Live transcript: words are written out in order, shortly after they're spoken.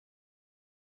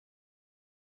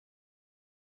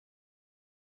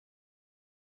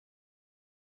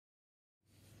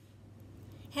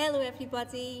Hello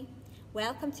everybody,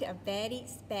 welcome to a very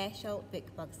special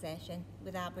Bookbug session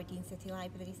with Aberdeen City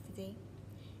Libraries today.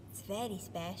 It's very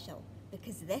special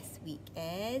because this week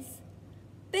is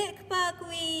Bookbug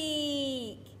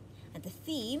Week! And the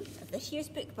theme of this year's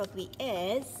Bookbug Week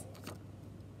is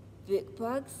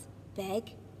Bookbug's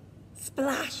Big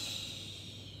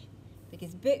Splash!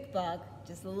 Because Bookbug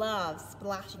just loves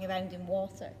splashing around in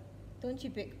water, don't you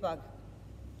Bookbug?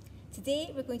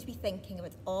 Today we're going to be thinking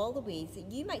about all the ways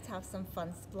that you might have some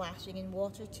fun splashing in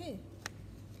water too.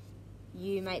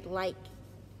 You might like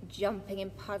jumping in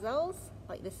puddles,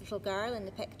 like this little girl in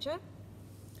the picture.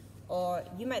 Or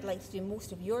you might like to do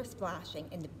most of your splashing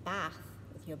in the bath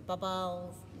with your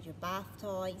bubbles and your bath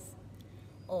toys.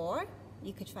 Or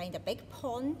you could find a big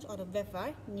pond or a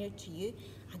river near to you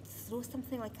and throw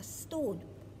something like a stone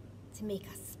to make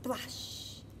a splash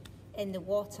in the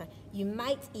water. You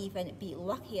might even be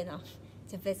lucky enough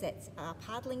to visit a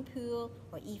paddling pool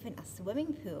or even a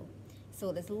swimming pool.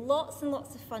 So there's lots and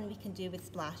lots of fun we can do with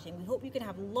splashing. We hope you can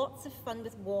have lots of fun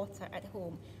with water at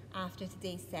home after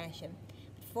today's session.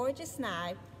 But for just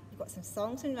now, we've got some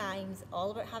songs and rhymes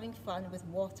all about having fun with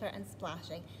water and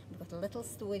splashing. We've got a little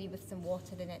story with some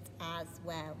water in it as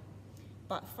well.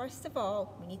 But first of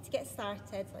all, we need to get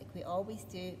started like we always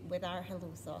do with our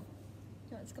hello song.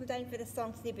 Let's come down for the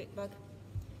song today, Bookbug.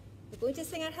 We're going to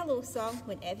sing our hello song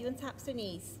when everyone taps their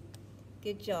knees.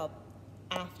 Good job.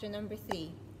 After number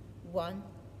 3. 1,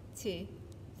 2,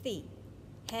 3.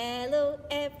 Hello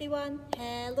everyone,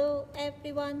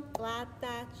 glad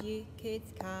that you could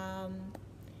come.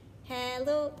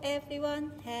 Hello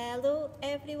everyone,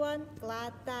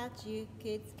 glad that you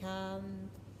could come.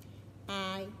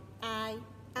 I'm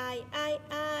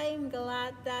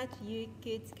glad that you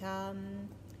could come.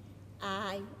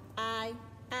 I'm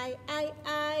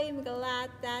glad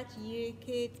that you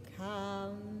could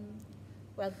come.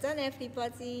 Well done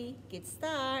everybody, good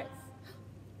start.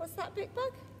 What's that,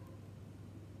 Bookbug?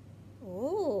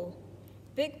 Oh,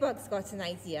 Bookbug's got an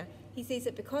idea. He says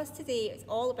that because today it's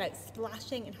all about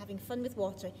splashing and having fun with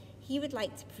water, he would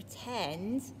like to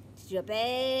pretend to do a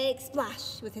big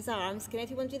splash with his arms. Can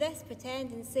everyone do this?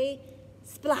 Pretend and say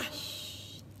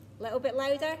splash. A little bit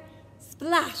louder,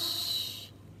 splash.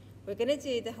 We're going to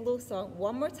do the hello song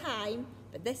one more time,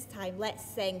 but this time let's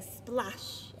sing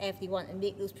splash, everyone, and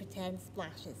make those pretend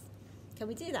splashes. Can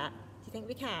we do that? Do you think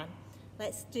we can?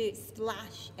 Let's do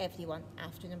splash, everyone,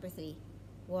 after number 3.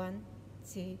 1,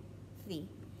 2, 3.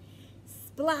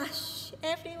 Splash,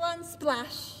 everyone,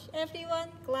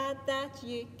 glad that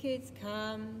you could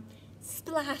come.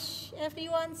 Splash,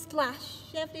 everyone, glad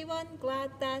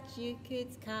that you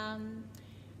could come.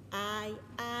 I'm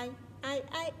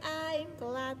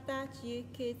glad that you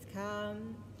could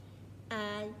come.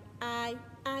 I'm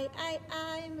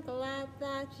glad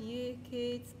that you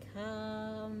could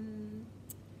come.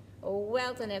 Oh,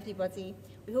 well done everybody.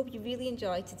 We hope you really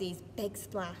enjoyed today's Big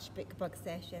Splash Bookbug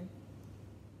session.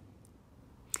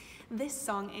 This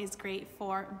song is great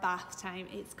for bath time.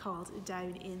 It's called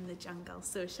Down in the Jungle.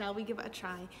 So shall we give it a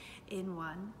try in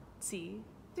 1, 2,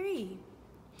 3.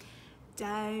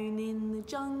 Down in the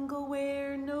jungle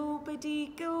where nobody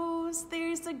goes,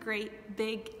 there's a great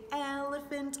big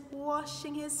elephant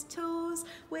washing his toes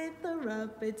with a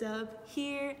rub-a-dub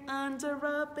here and a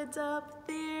rub-a-dub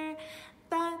there.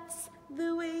 That's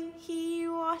the way he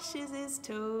washes his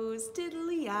toes.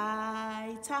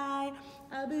 Tiddly-eye-tie,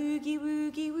 a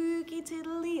boogie-woogie-woogie,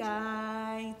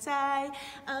 tiddly-eye-tie,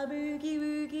 a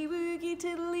boogie-woogie-woogie,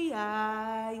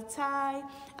 tiddly-eye-tie,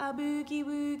 a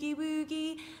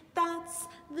boogie-woogie-woogie. That's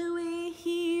the way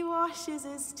he washes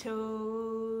his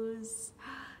toes.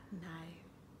 Now,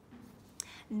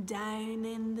 down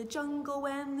in the jungle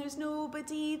when there's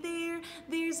nobody there,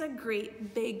 there's a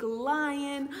great big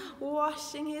lion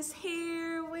washing his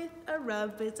hair with a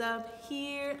rub-a-dub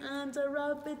here and a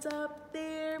rub-a-dub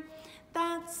there.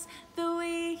 That's the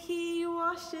way he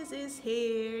washes his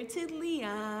hair.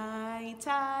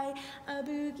 Tiddly-eye-tie, a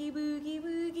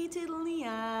boogie-woogie-woogie,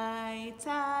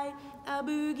 tiddly-eye-tie, a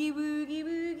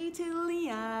boogie-woogie-woogie,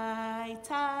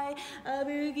 tiddly-eye-tie, a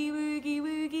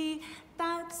boogie-woogie-woogie.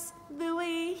 That's the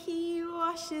way he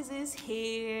washes his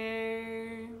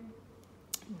hair.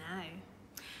 Now,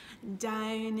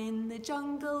 down in the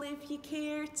jungle, if you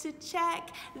care to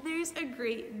check, there's a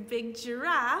great big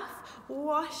giraffe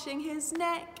washing his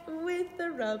neck with a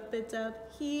rub-a-dub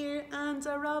here and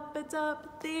a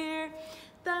rub-a-dub there.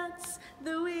 That's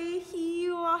the way he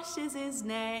washes his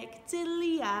neck.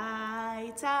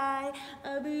 Tiddly-eye-tie,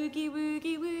 a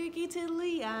boogie-woogie-woogie,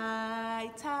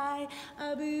 tiddly-eye-tie,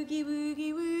 a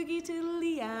boogie-woogie-woogie,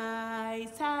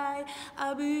 tiddly-eye-tie,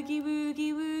 a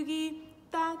boogie-woogie-woogie.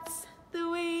 That's the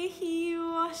way way he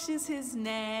washes his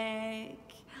neck.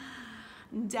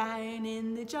 Down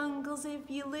in the jungles, if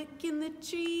you look in the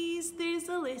trees, there's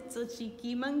a little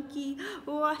cheeky monkey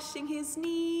washing his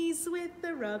knees with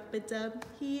a rub-a-dub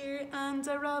here and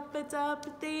a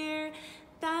rub-a-dub there.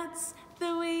 That's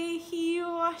the way he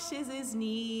washes his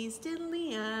knees.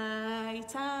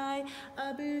 Tiddly-eye-tie,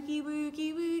 a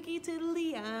boogie-woogie-woogie,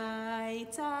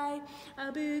 tiddly-eye-tie,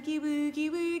 a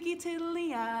boogie-woogie-woogie,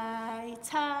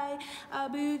 tiddly-eye-tie, a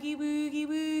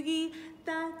boogie-woogie-woogie.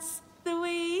 That's the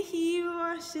way he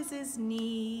washes his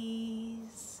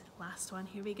knees. Last one,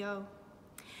 here we go.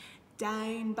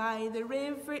 Down by the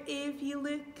river, if you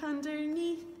look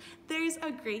underneath, there's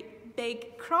a great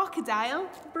big crocodile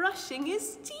brushing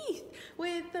his teeth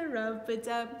with a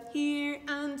rub-a-dub here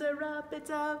and a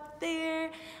rub-a-dub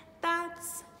there.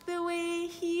 That's the way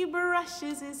he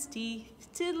brushes his teeth.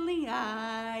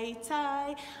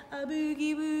 Tiddly-eye-tie, a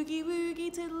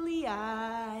boogie-woogie-woogie,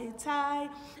 tiddly-eye-tie,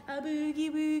 a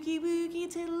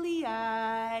boogie-woogie-woogie,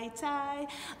 tiddly-eye-tie,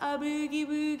 a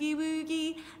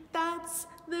boogie-woogie-woogie. That's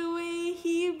the way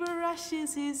he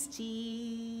brushes his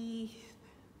teeth.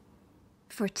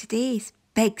 For today's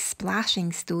big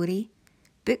splashing story,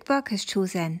 Bookbug has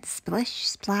chosen Splish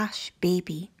Splash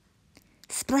Baby.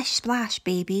 Splish Splash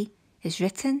Baby is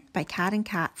written by Karen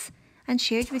Katz and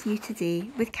shared with you today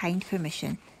with kind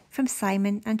permission from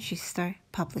Simon & Schuster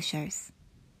Publishers.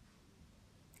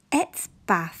 It's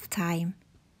bath time.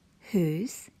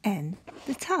 Who's in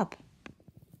the tub?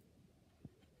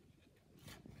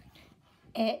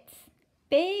 It's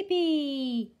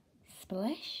Baby.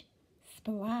 Splish,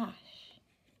 splash.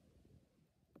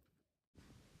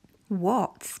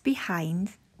 What's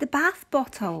behind the bath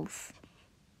bottles?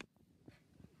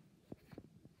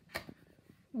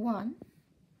 1,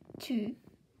 2,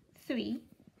 3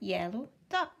 yellow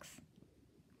ducks.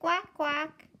 Quack,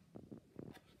 quack.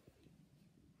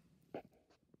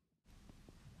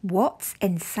 What's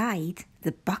inside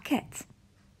the bucket?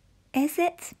 Is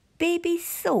it baby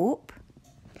soap?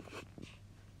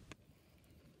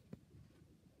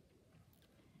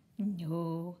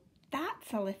 No,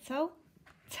 that's a little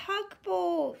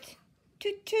tugboat.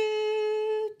 Toot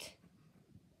toot.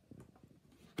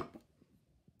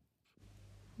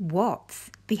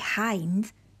 What's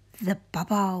behind the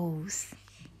bubbles?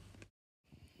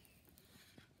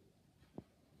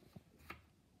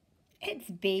 It's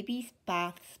baby's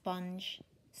bath sponge.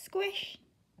 Squish,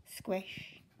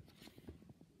 squish.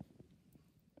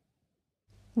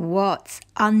 What's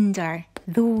under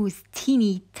those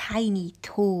teeny tiny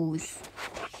toes?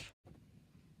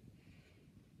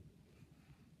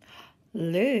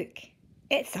 Look,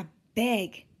 it's a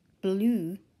big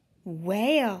blue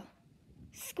whale.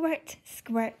 Squirt,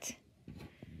 squirt.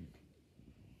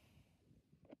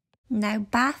 Now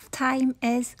bath time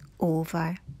is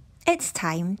over. It's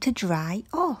time to dry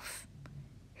off.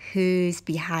 Who's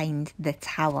behind the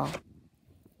towel?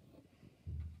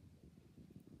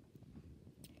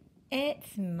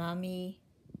 It's Mummy.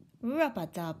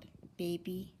 Rub-a-dub,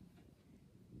 baby.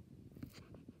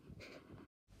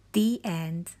 The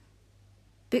end.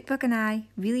 Bookbug and I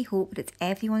really hope that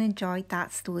everyone enjoyed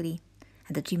that story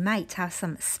and that you might have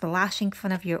some splashing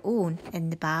fun of your own in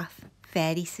the bath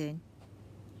very soon.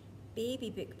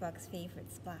 Baby Bookbug's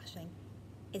favourite splashing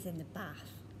is in the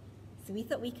bath. So we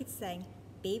thought we could sing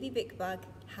Baby Bookbug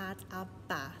Had a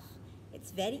Bath.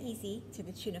 It's very easy, to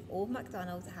the tune of Old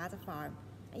MacDonald Had a Farm.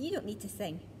 And you don't need to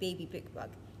sing Baby Bookbug.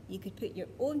 You could put your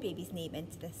own baby's name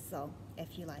into this song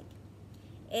if you like.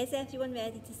 Is everyone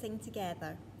ready to sing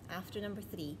together after number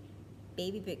 3?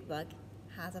 Baby Bookbug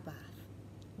has a bath.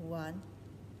 1,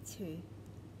 2,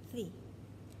 3.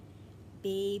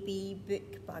 Baby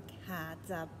Bookbug had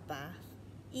a bath.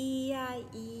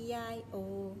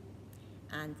 E-I-E-I-O.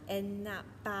 And in that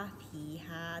bath he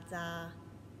had a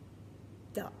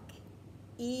duck.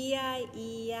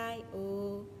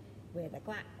 E-I-E-I-O. With a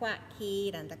quack quack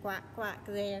here and a quack quack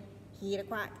there. Here a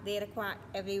quack, there a quack,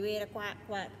 everywhere a quack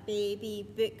quack. Baby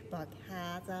Bookbug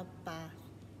had a bath.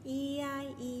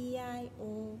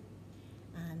 E-I-E-I-O.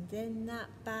 And in that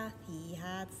bath he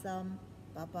had some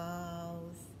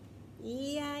bubbles.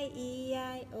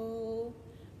 E-I-E-I-O.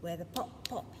 With a pop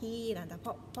pop here and a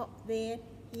pop pop there.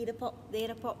 Here a pop,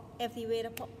 there a pop, everywhere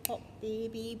a pop pop.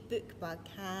 Baby Bookbug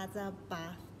had a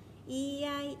bath.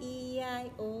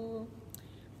 E-I-E-I-O.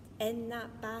 In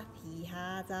that bath he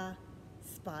had a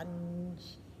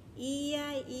sponge.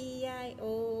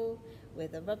 E-I-E-I-O.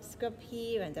 With a rub scrub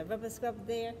here and a rubber scrub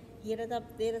there. Here a dub,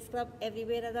 there a scrub,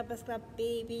 everywhere a rubber scrub.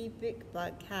 Baby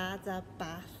Bookbug had a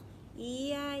bath.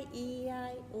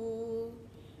 E-I-E-I-O.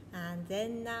 And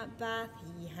in that bath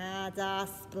he had a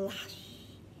splash.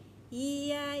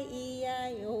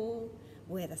 E-I-E-I-O.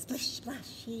 With a splish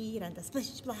splash here and a splish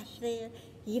splash there.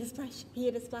 Here a splash,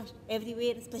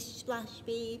 everywhere a splish splash.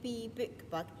 Baby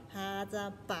Bookbug had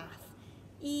a bath.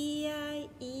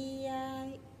 E-I-E-I-O.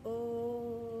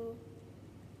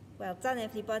 Well done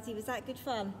everybody, was that good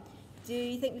fun? Do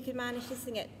you think we could manage to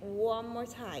sing it one more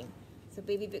time? So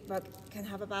Baby Bookbug can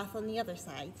have a bath on the other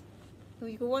side. Can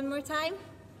we go one more time?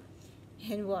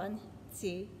 In 1,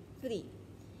 2, 3.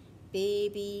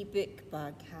 Baby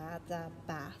Bookbug had a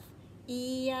bath.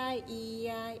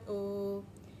 E-I-E-I-O.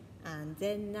 And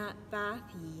in that bath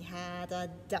he had a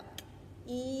duck.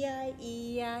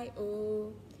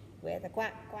 E-I-E-I-O. With a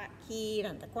quack quack here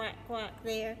and a quack quack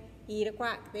there. Here a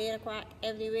quack, there a quack,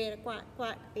 everywhere a quack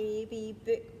quack. Baby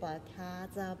Bookbug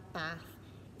had a bath.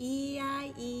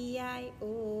 E-I-E-I-O.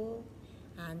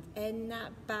 And in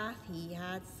that bath he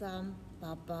had some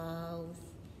bubbles.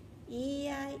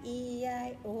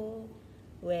 E-I-E-I-O.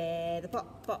 With a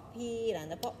pop pop here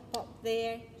and a pop pop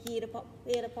there. Here a pop,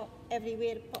 there a pop,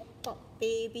 everywhere a pop pop.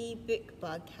 Baby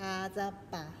Bookbug had a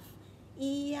bath.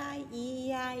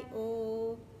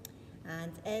 E-I-E-I-O.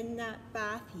 And in that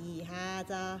bath he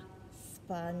had a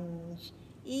sponge.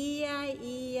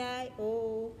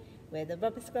 E-I-E-I-O. With a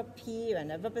rubber scrub here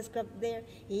and a rubber scrub there.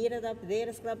 Here a rub, there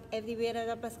a scrub, everywhere a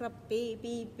rubber scrub.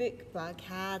 Baby Bookbug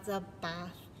had a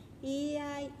bath.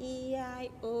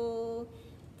 E-I-E-I-O.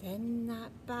 In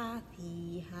that bath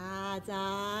he had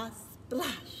a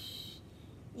splash.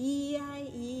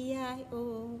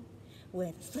 E-I-E-I-O.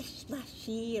 With a splish splash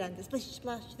here and a splish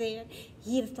splash there.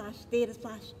 Here a splash, there a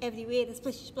splash, everywhere a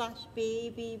splish splash.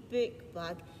 Baby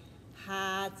Bookbug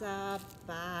had a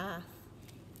bath.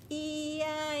 E-I-E-I-O.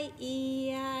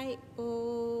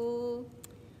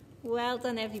 Well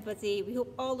done everybody. We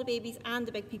hope all the babies and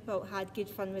the big people had good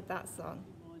fun with that song.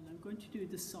 I'm going to do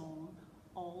the song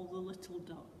All the Little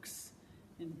Ducks,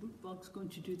 and Bookbug's going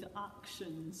to do the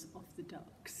actions of the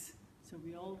ducks. So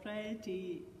we all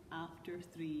ready? After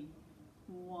 3.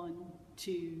 1,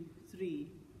 2,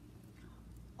 3.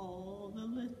 All the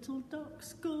little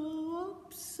ducks go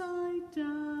upside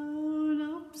down,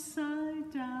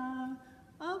 upside down,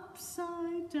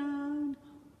 upside down.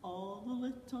 All the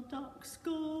little ducks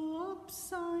go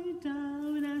upside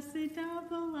down as they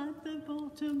dabble at the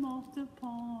bottom of the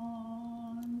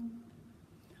pond.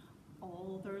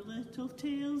 All their little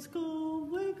tails go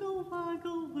wiggle,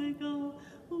 waggle, wiggle,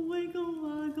 wiggle,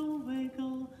 waggle,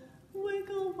 wiggle,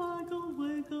 wiggle, waggle,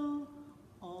 wiggle.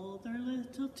 All their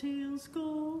little tails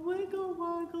go wiggle,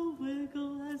 waggle,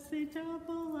 wiggle as they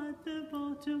dabble at the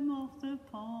bottom of the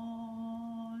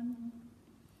pond.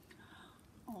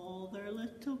 All their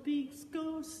little beaks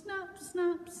go snap,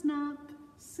 snap, snap,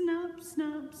 snap,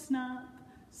 snap, snap,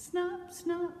 snap,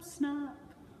 snap, snap.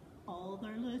 All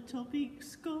their little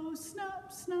beaks go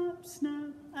snap, snap,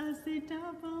 snap as they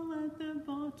dabble at the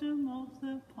bottom of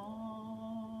the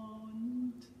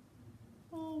pond.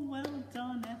 Oh, well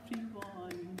done,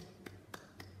 everyone.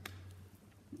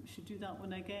 We should do that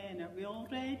one again. Are we all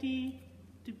ready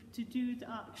to do the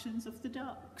actions of the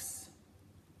ducks?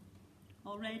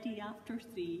 All ready? After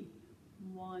 3.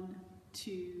 1,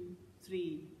 2,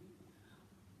 3.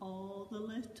 All the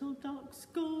little ducks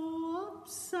go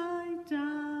upside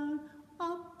down,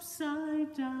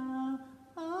 upside down,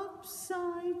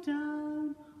 upside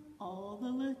down. All the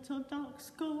little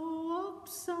ducks go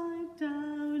upside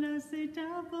down as they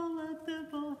dabble at the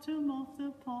bottom of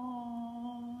the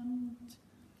pond.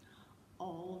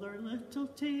 All their little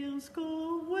tails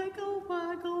go wiggle,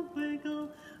 waggle,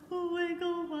 wiggle,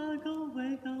 wiggle, waggle,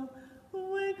 wiggle,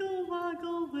 wiggle,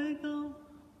 waggle, wiggle.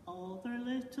 All their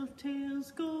little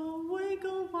tails go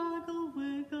wiggle, waggle,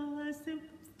 wiggle as they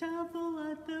dabble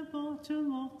at the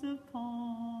bottom of the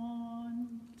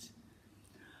pond.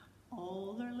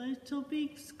 All their little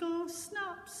beaks go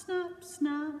snap, snap,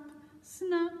 snap,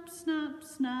 snap, snap,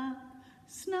 snap,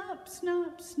 snap,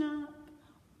 snap, snap.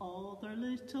 All their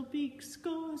little beaks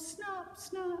go snap,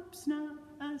 snap, snap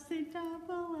as they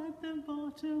dabble at the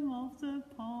bottom of the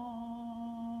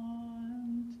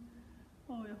pond.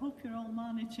 Oh, I hope you're all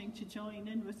managing to join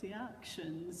in with the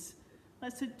actions.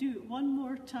 Let's do it one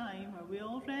more time. Are we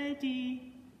all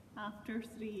ready? After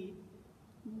 3.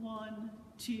 1,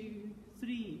 2,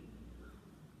 3.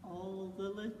 All the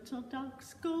little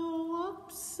ducks go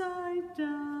upside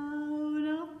down,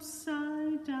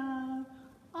 upside down,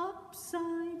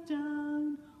 upside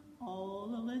down. All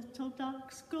the little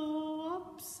ducks go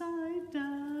upside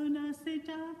down as they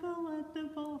dabble at the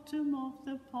bottom of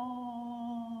the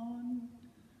pond.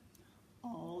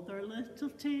 All their little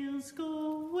tails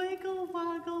go wiggle,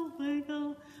 waggle,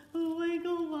 wiggle,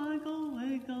 wiggle, waggle,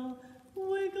 wiggle,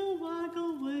 wiggle,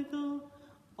 waggle, wiggle.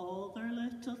 All their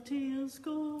little tails beagles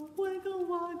go wiggle,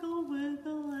 waggle,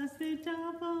 wiggle as they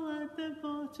dabble at the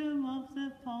bottom of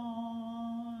the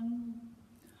pond.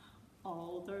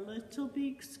 All their little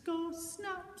beaks go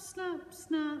snap, snap,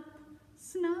 snap,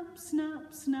 snap,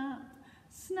 snap, snap,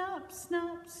 snap,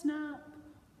 snap, snap.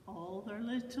 All their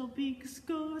little beaks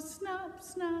go snap,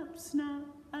 snap, snap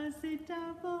as they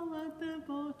dabble at the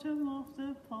bottom of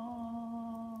the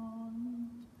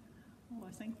pond. Oh,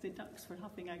 I think the ducks were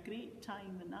having a great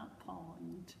time in that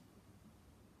pond.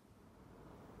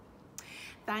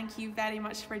 Thank you very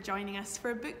much for joining us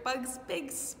for Bookbug's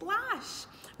Big Splash.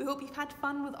 We hope you've had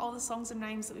fun with all the songs and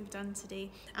rhymes that we've done today,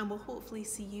 and we'll hopefully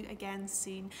see you again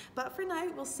soon. But for now,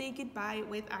 we'll say goodbye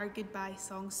with our goodbye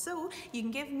song. So you can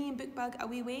give me and Bookbug a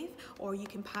wee wave, or you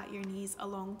can pat your knees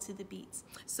along to the beat.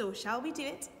 So shall we do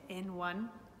it in 1,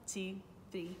 2,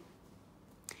 3.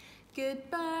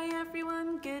 Goodbye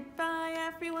everyone, glad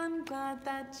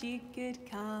that you could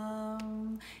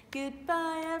come.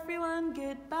 Goodbye everyone,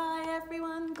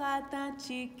 glad that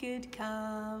you could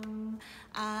come.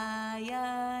 I'm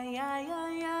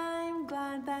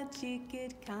glad that you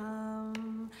could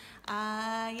come.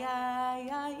 I'm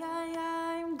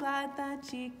glad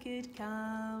that you could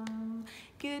come.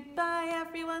 Goodbye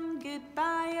everyone,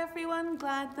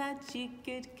 glad that you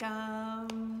could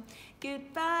come.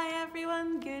 Goodbye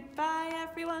everyone, glad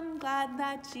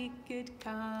that you could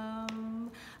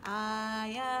come.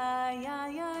 I'm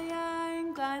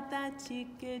glad that you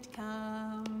could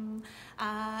come.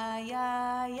 I'm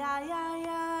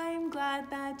glad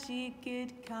that you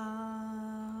could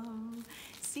come.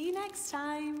 See you next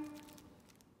time.